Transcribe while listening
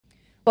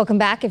Welcome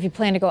back. If you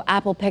plan to go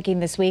apple picking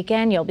this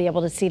weekend, you'll be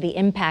able to see the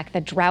impact the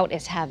drought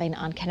is having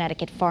on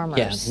Connecticut farmers.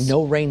 Yes,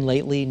 no rain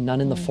lately,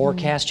 none in the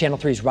forecast. Channel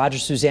 3's Roger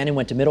Suzanne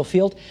went to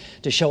Middlefield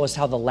to show us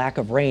how the lack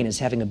of rain is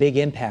having a big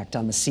impact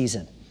on the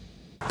season.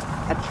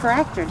 A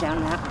tractor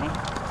down that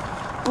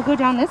way. We'll go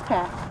down this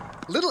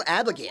path. Little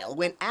Abigail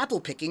went apple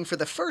picking for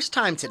the first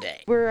time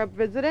today. We're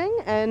visiting,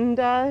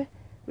 and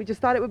we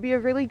just thought it would be a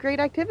really great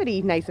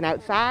activity. Nice and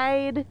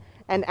outside,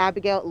 and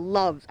Abigail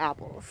loves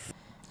apples.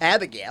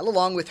 Abigail,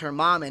 along with her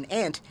mom and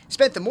aunt,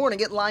 spent the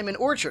morning at Lyman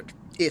Orchard.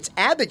 It's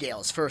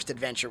Abigail's first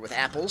adventure with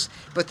apples,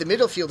 but the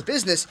Middlefield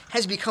business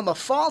has become a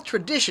fall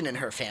tradition in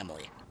her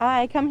family.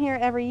 I come here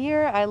every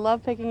year. I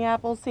love picking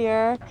apples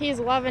here. He's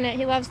loving it.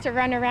 He loves to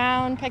run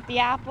around, pick the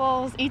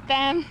apples, eat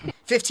them.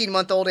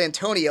 15-month-old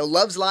Antonio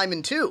loves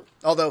Lyman too,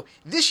 although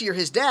this year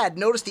his dad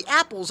noticed the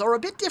apples are a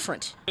bit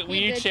different. We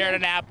each shared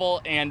an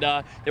apple, and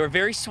they were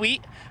very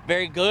sweet,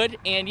 very good,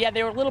 and yeah,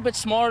 they were a little bit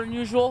smaller than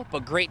usual,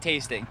 but great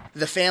tasting.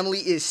 The family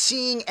is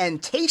seeing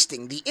and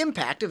tasting the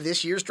impact of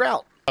this year's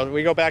drought.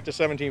 We go back to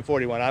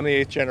 1741. I'm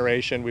the 8th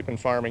generation. We've been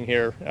farming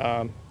here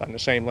on the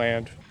same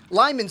land.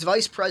 Lyman's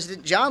Vice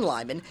President John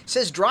Lyman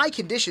says dry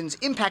conditions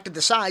impacted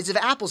the size of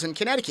apples in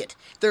Connecticut.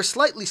 They're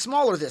slightly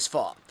smaller this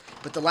fall,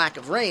 but the lack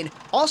of rain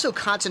also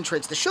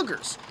concentrates the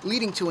sugars,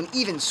 leading to an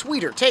even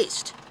sweeter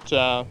taste.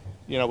 You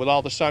know, with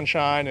all the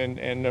sunshine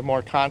and the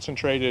more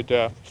concentrated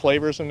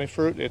flavors in the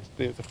fruit,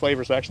 the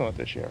flavor's excellent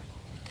this year.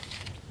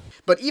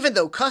 But even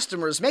though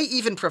customers may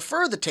even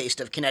prefer the taste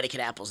of Connecticut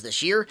apples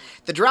this year,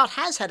 the drought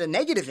has had a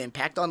negative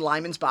impact on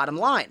Lyman's bottom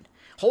line.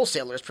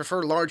 Wholesalers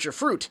prefer larger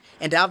fruit,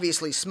 and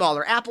obviously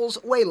smaller apples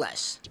weigh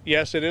less.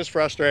 Yes, it is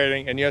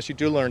frustrating, and yes, you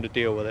do learn to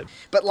deal with it.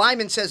 But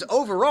Lyman says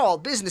overall,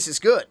 business is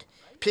good.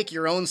 Pick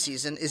Your Own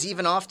season is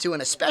even off to an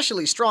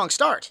especially strong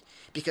start,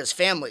 because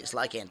families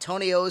like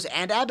Antonio's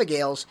and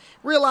Abigail's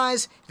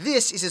realize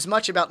this is as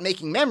much about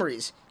making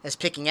memories as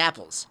picking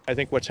apples. I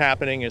think what's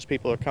happening is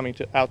people are coming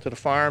out to the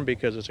farm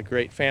because it's a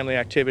great family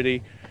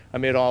activity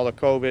amid all the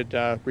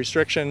COVID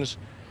restrictions.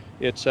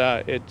 It's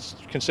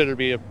considered to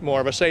be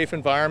more of a safe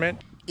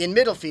environment. In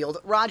Middlefield,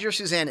 Roger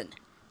Suzanne,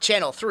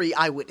 Channel 3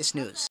 Eyewitness News.